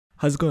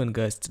How's it going,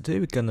 guys? Today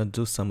we're gonna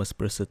do some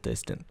espresso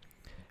testing.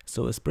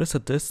 So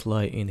espresso tests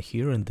lie in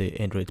here in the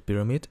Android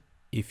pyramid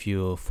if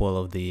you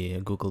follow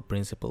the Google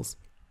principles.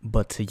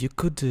 But you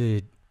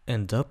could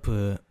end up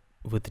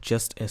with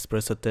just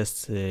espresso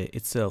tests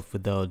itself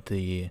without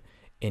any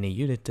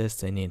unit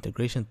tests, any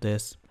integration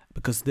tests,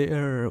 because they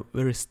are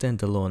very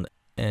standalone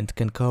and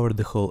can cover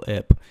the whole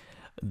app.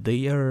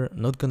 They are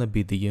not gonna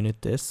be the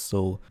unit tests,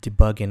 so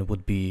debugging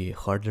would be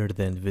harder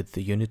than with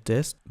the unit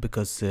test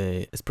because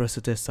espresso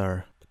tests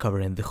are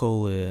covering the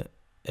whole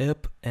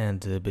app,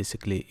 and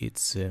basically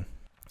it's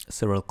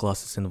several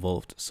classes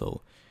involved,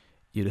 so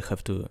you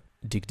have to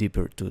dig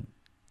deeper to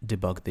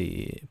debug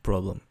the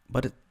problem.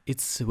 But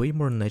it's way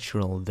more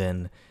natural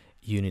than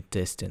unit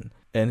testing,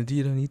 and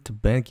you don't need to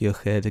bang your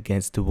head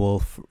against the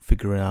wall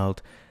figuring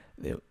out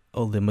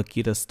all the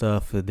Makita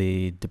stuff,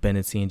 the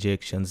dependency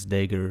injections,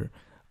 Dagger,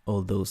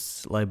 all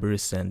those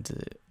libraries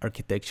and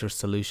architecture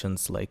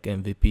solutions like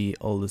MVP,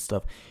 all the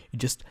stuff. You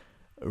just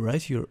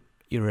write your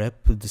app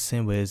the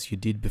same way as you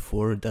did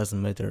before. It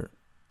doesn't matter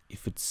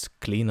if it's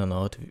clean or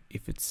not,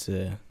 if it's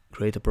a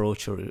great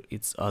approach or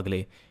it's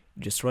ugly.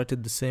 Just write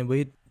it the same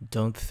way.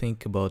 Don't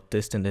think about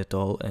testing at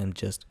all, and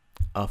just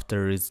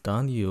after it's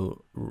done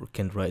you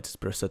can write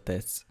espresso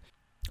tests.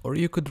 Or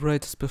you could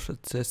write espresso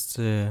tests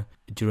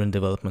during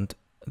development.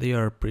 They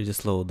are pretty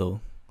slow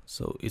though,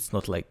 so it's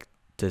not like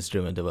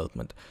test-driven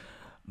development.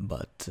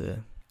 But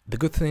the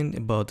good thing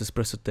about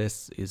espresso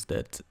tests is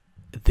that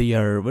they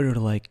are very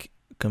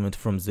coming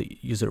from the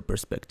user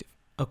perspective.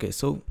 Okay,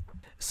 so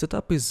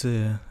setup is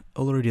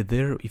already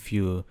there. If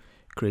you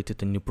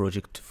created a new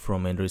project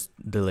from Android,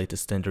 the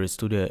latest Android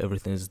Studio,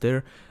 everything is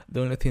there.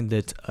 The only thing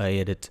that I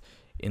added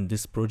in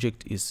this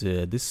project is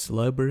this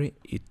library.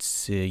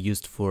 It's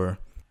used for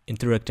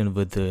interacting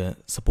with the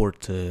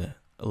support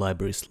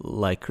libraries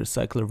like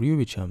Recycler View,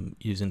 which I'm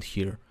using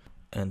here.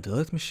 And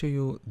let me show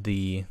you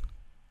the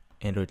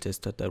Android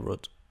test that I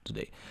wrote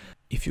today.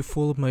 If you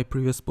followed my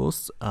previous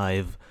posts,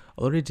 I've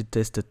already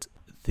tested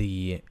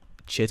the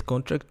chat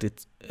contract,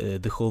 it's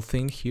the whole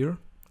thing here,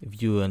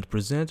 view and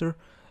presenter,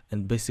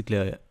 and basically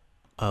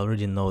I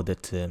already know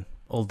that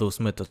all those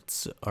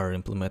methods are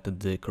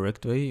implemented the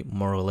correct way,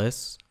 more or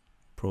less.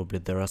 Probably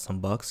there are some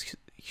bugs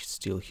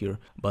still here,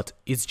 but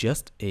it's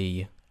just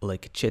a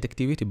chat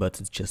activity, but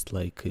it's just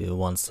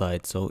one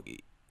side, so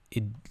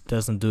it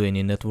doesn't do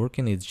any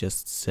networking. It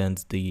just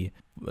sends the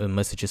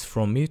messages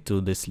from me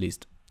to this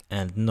list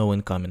and no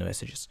incoming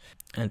messages.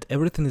 And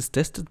everything is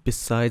tested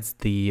besides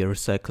the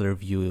recycler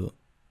view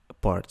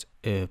part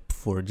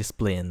for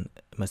displaying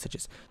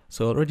messages.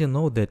 So I already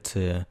know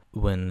that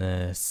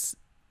when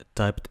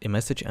typed a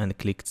message and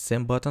clicked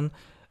send button,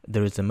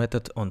 there is a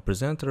method on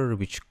presenter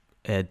which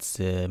adds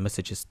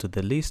messages to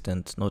the list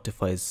and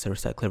notifies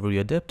recycler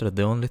view adapter.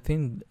 The only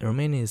thing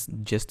remaining is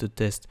just to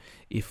test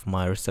if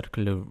my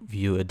recycler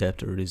view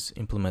adapter is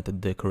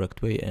implemented the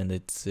correct way and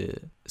it's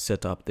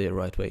set up the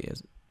right way.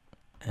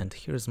 And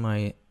here's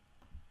my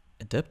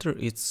adapter.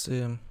 It's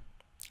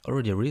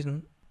already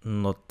written,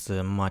 not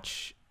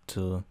much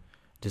to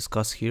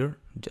discuss here,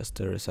 just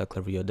a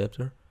recycler view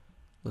adapter.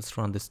 Let's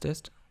run this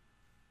test.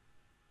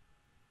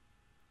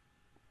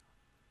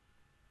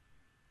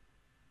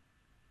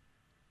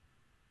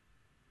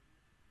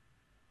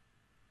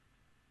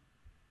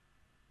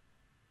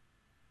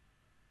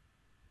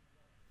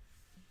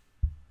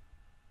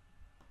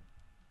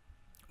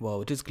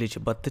 Wow, it is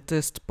glitchy, but the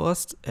test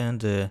passed,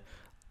 and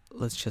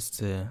let's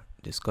just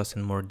discuss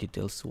in more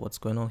details what's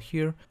going on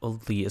here. All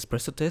the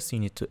espresso tests you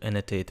need to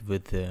annotate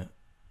with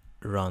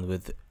run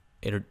with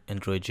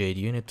Android Jade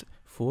Unit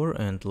 4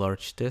 and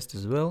large test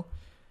as well.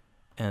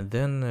 And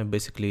then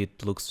basically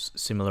it looks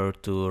similar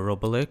to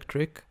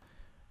Roboelectric,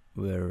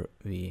 where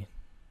we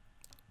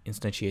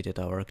instantiated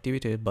our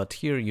activity, but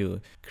here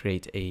you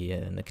create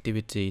an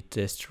activity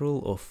test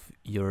rule of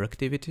your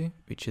activity,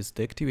 which is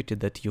the activity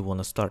that you want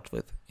to start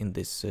with in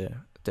this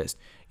test.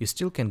 You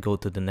still can go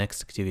to the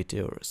next activity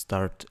or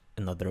start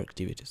another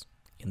activities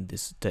in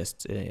this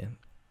test.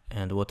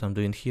 And what I'm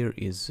doing here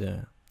is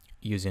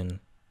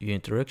using view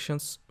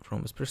interactions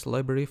from Espresso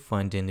library,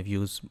 finding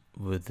views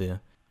with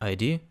the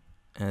ID,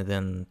 and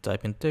then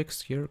typing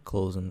text here,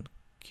 closing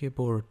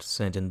keyboard,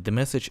 sending the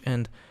message.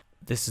 And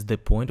this is the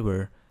point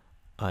where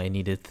I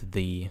needed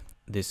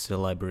this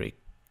library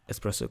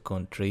Espresso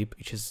contrib,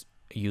 which is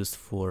used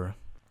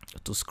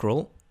to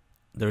scroll.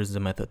 There is the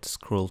method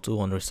scroll to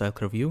on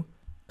recycler view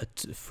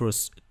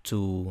first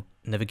to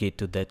navigate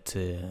to that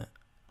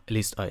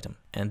list item,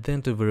 and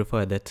then to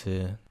verify that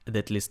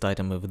that list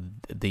item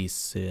with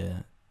this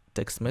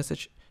text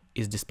message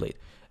is displayed.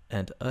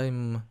 And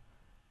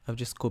I've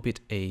just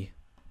copied a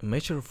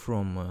measure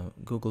from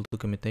Google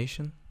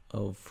documentation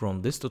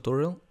from this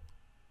tutorial.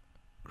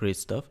 Great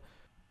stuff.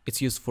 It's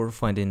used for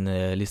finding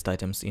list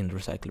items in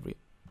recycler view.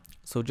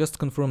 So just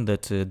confirm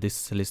that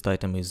this list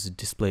item is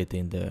displayed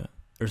in the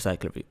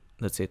recycler view.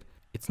 That's it.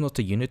 It's not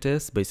a unit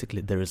test.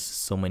 Basically, there is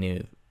so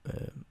many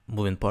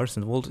moving parts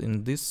involved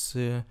in this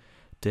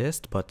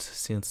test, but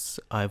since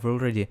I've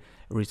already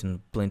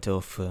written plenty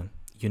of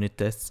unit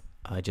tests,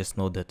 I just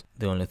know that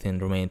the only thing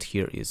remained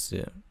here is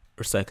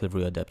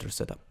recyclable adapter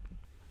setup.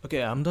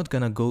 Okay, I'm not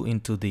gonna go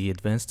into the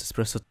advanced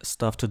Espresso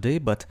stuff today,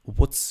 but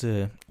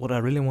what I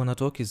really wanna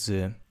talk is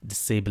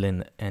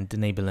disabling and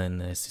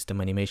enabling system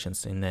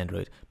animations in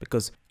Android,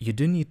 because you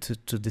do need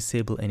to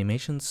disable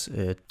animations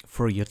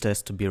for your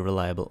test to be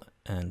reliable,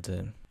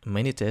 and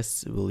many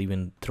tests will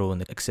even throw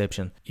an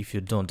exception if you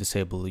don't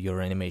disable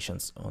your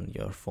animations on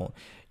your phone.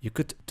 You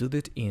could do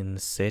that in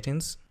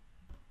settings.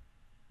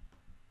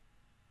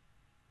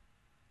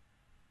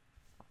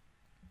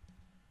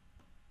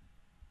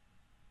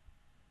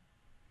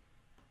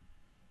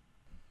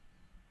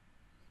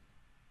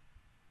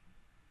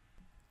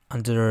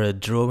 Under a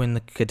drawing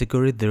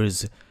category, there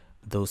is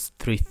those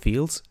three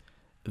fields: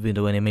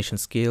 window animation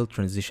scale,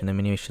 transition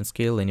animation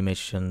scale,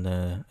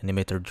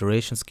 animator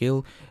duration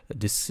scale.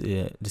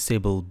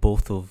 Disable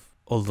both of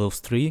all those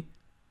three,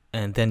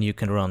 and then you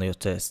can run your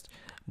test.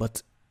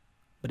 But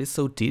it's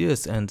so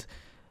tedious, and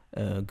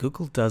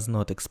Google does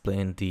not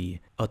explain the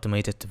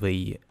automated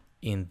way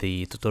in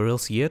the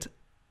tutorials yet.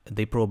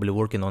 They're probably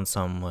working on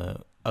some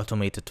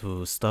automated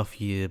stuff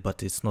here,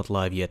 but it's not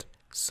live yet.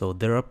 So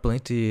there are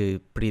plenty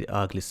pretty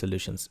ugly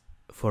solutions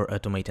for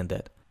automating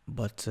that.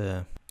 But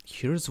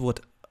here's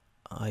what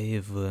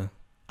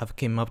I've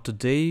came up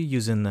today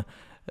using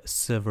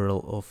several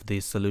of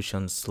these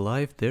solutions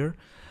live there.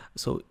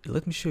 So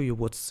let me show you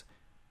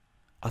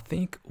I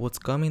think what's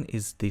coming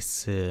is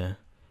this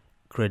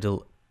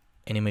cradle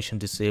animation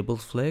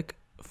disabled flag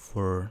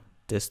for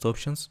test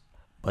options,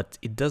 but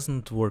it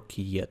doesn't work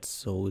yet,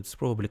 so it's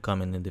probably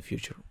coming in the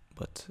future.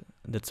 But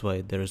that's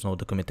why there is no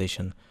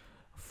documentation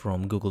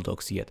from Google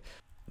Docs yet.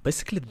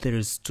 Basically,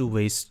 there's two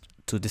ways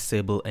to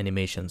disable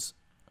animations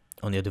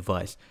on your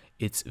device.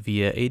 It's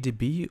via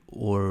ADB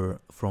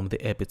or from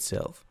the app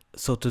itself.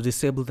 So to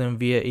disable them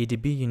via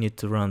ADB, you need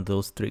to run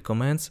those three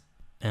commands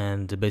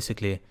and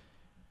basically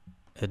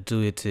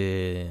do it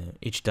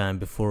each time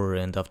before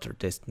and after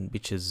testing,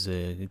 which is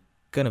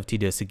kind of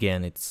tedious.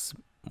 Again, it's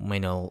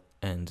manual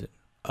and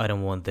I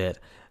don't want that.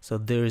 So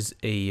there's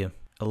a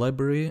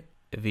library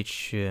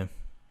which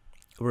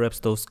wraps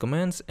those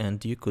commands,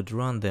 and you could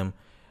run them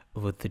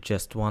with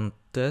just one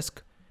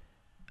task.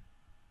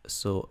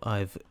 So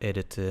I've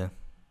added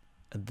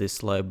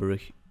this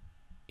library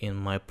in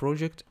my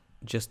project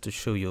just to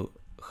show you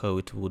how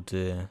it would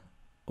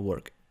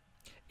work.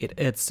 It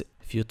adds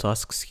a few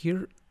tasks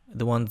here.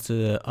 The ones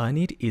I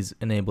need is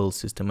enable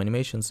system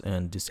animations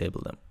and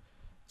disable them.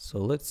 So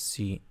let's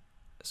see.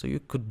 So you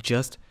could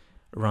just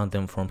run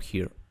them from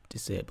here,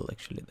 disable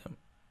actually them.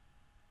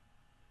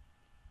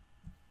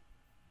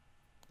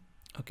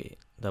 Okay,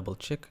 double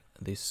check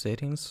these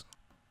settings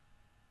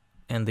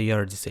and they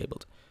are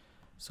disabled.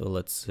 So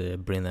let's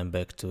bring them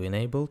back to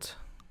enabled.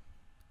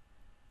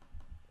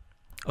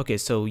 Okay,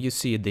 so you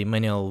see the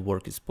manual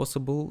work is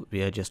possible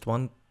via just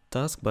one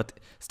task, but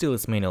still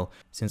it's manual.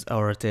 Since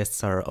our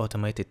tests are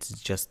automated, it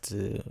just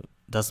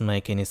doesn't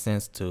make any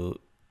sense to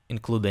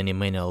include any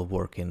manual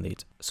work in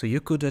it. So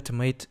you could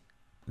automate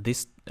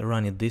this,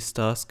 running this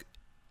task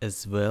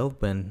as well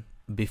when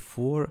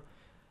before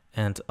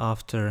and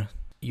after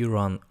you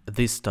run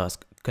this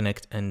task,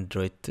 connect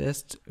Android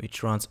Test,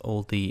 which runs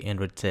all the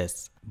Android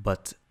tests.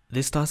 But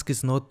this task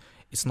is not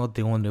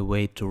the only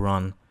way to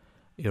run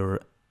your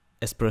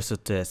Espresso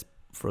Test.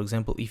 For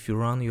example, if you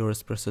run your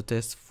Espresso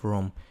Test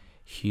from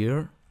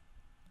here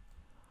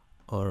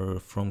or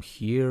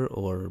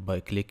by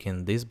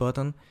clicking this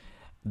button,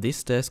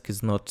 this task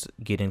is not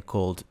getting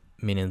called,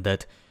 meaning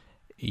that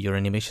your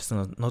animation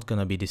is not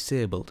gonna be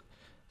disabled.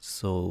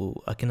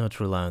 So I cannot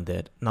rely on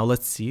that. Now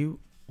let's see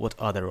what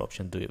other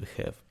option do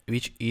we have,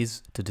 which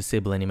is to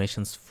disable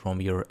animations from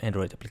your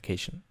Android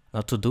application.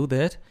 Now to do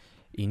that,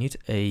 you need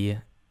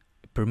a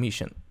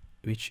permission,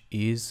 which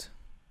is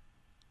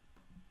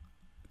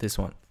this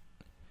one,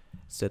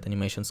 set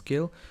animation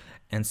scale.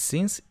 And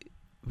since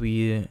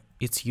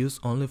it's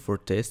used only for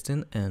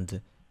testing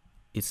and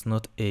it's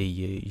not a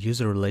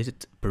user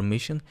related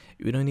permission,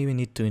 we don't even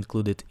need to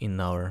include it in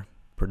our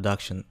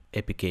production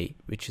APK,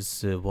 which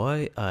is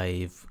why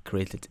I've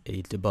created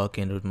a debug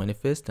Android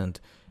manifest and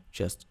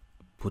just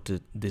put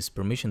this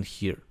permission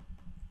here.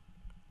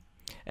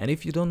 And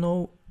if you don't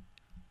know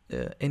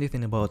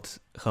anything about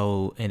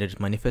how Android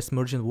manifest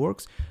merging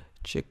works,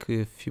 check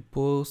a few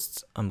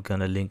posts. I'm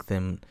gonna link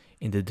them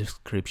in the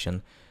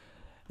description.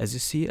 As you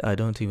see, I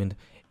don't even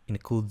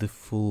include the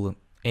full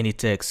any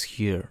tags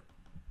here,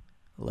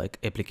 like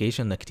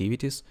application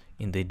activities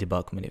in the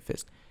debug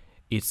manifest.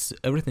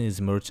 Everything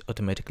is merged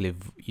automatically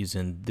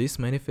using this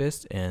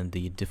manifest and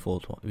the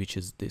default one, which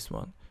is this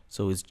one.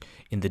 So it's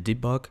in the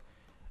debug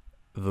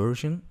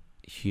version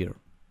here.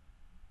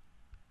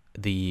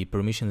 The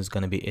permission is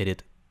gonna be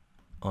added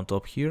on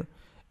top here,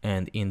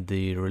 and in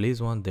the release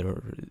one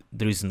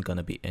there isn't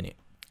gonna be any.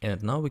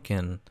 And now we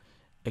can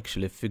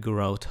actually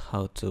figure out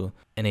how to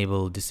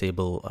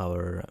disable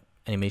our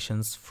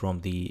animations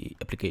from the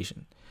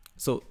application.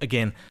 So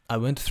again, I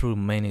went through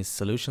many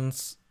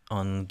solutions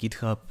on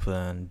GitHub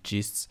and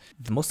gists.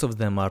 Most of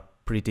them are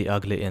pretty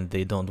ugly and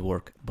they don't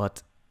work,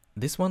 but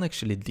this one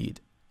actually did,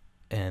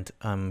 and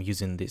I'm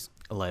using these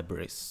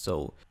libraries.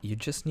 So you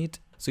just need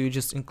So you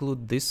just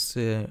include this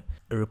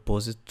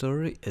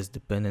repository as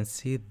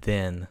dependency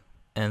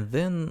and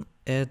then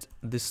add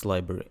this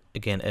library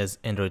again as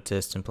Android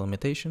Test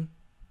implementation.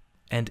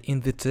 And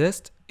in the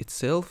test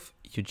itself,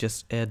 you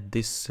just add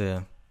this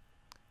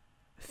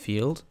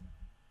field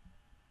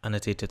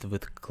annotated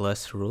with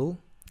class rule.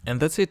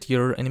 And that's it.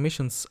 Your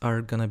animations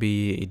are gonna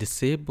be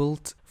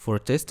disabled for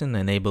testing,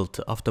 enabled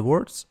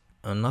afterwards.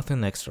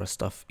 Nothing extra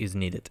stuff is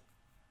needed.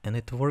 And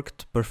it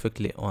worked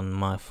perfectly on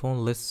my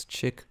phone. Let's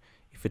check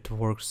if it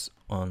works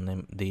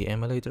on the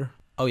emulator.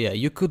 Oh yeah,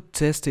 you could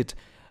test it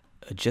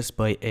just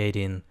by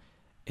adding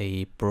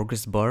a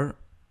progress bar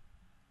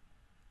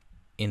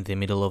in the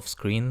middle of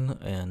screen,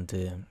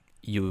 and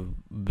you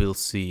will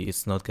see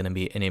it's not gonna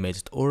be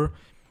animated. Or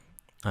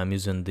I'm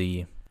using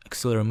the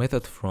accelerator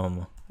method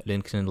from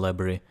LinkedIn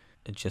library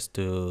just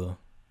to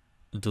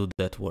do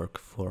that work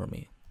for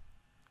me,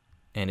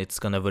 and it's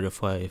gonna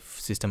verify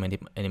if system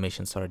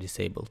animations are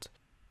disabled.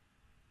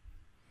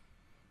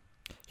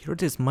 Here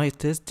it is. My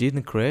test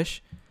didn't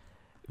crash,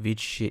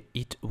 which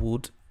it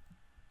would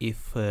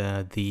if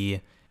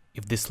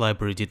this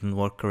library didn't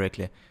work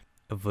correctly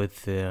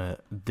with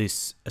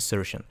this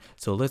assertion.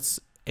 So let's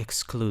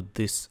exclude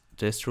this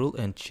test rule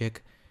and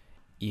check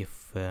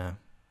if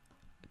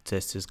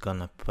test is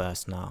gonna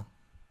pass now.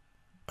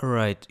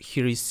 Alright,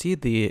 here you see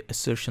the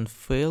assertion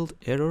failed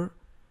error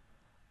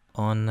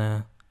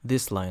on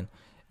this line,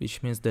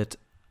 which means that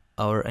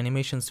our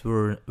animations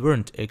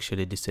weren't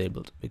actually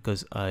disabled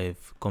because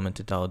I've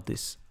commented out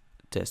this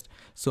test.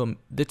 So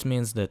that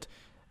means that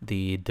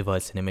the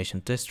device animation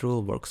test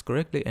rule works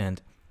correctly,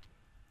 and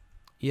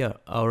yeah,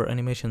 our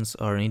animations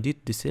are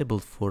indeed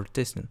disabled for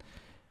testing.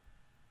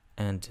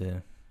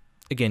 And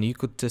again, you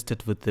could test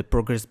it with the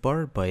progress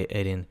bar by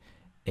adding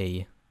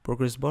a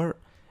progress bar,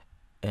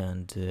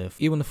 and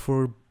even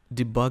for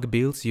debug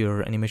builds,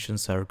 your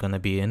animations are gonna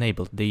be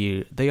enabled.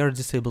 They are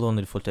disabled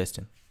only for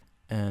testing.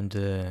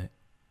 And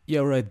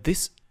yeah, right,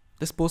 this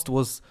post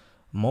was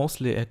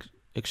mostly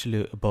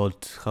actually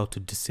about how to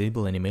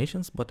disable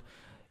animations, but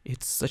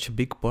it's such a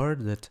big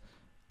part that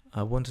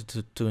I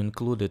wanted to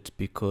include it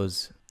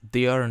because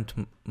there aren't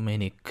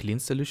many clean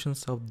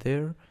solutions out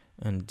there,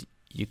 and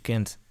you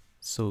can't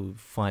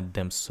find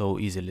them so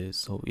easily.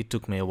 So it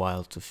took me a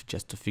while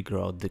just to figure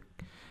out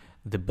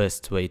the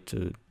best way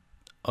to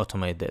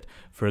automate that.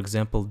 For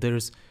example,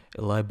 there's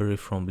a library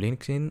from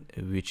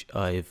LinkedIn which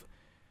I've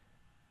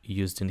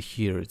used in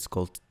here. It's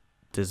called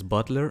Test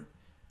Butler,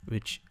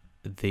 which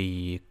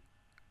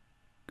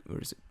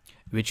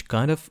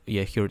kind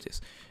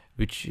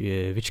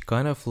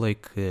of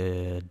like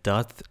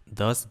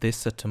does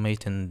this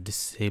automate and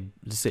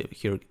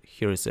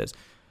here it says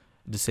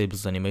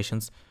disables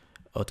animations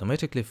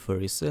automatically for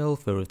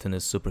yourself. Everything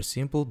is super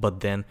simple,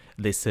 but then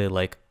they say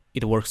like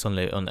it works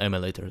only on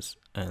emulators,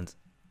 and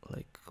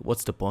like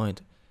what's the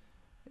point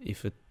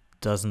if it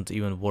doesn't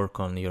even work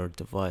on your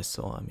device?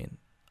 So I mean,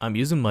 I'm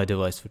using my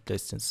device for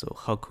testing, so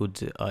how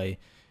could I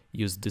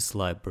use this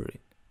library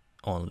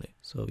only?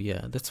 So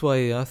yeah, that's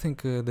why I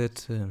think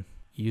that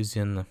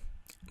using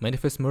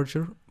manifest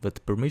merger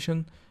with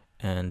permission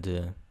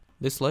and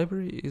this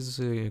library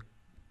is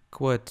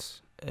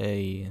quite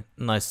a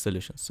nice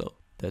solution. So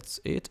that's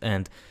it,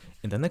 and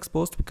in the next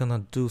post we're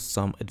gonna do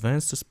some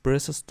advanced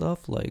Espresso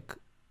stuff like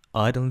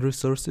idle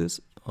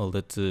resources, all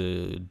that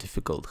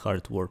difficult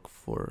hard work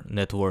for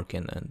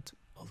networking and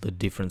all the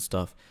different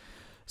stuff.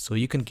 So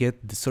you can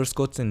get the source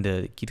codes in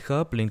the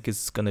GitHub, link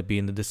is gonna be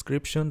in the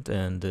description,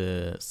 and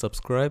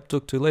subscribe.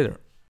 Talk to you later.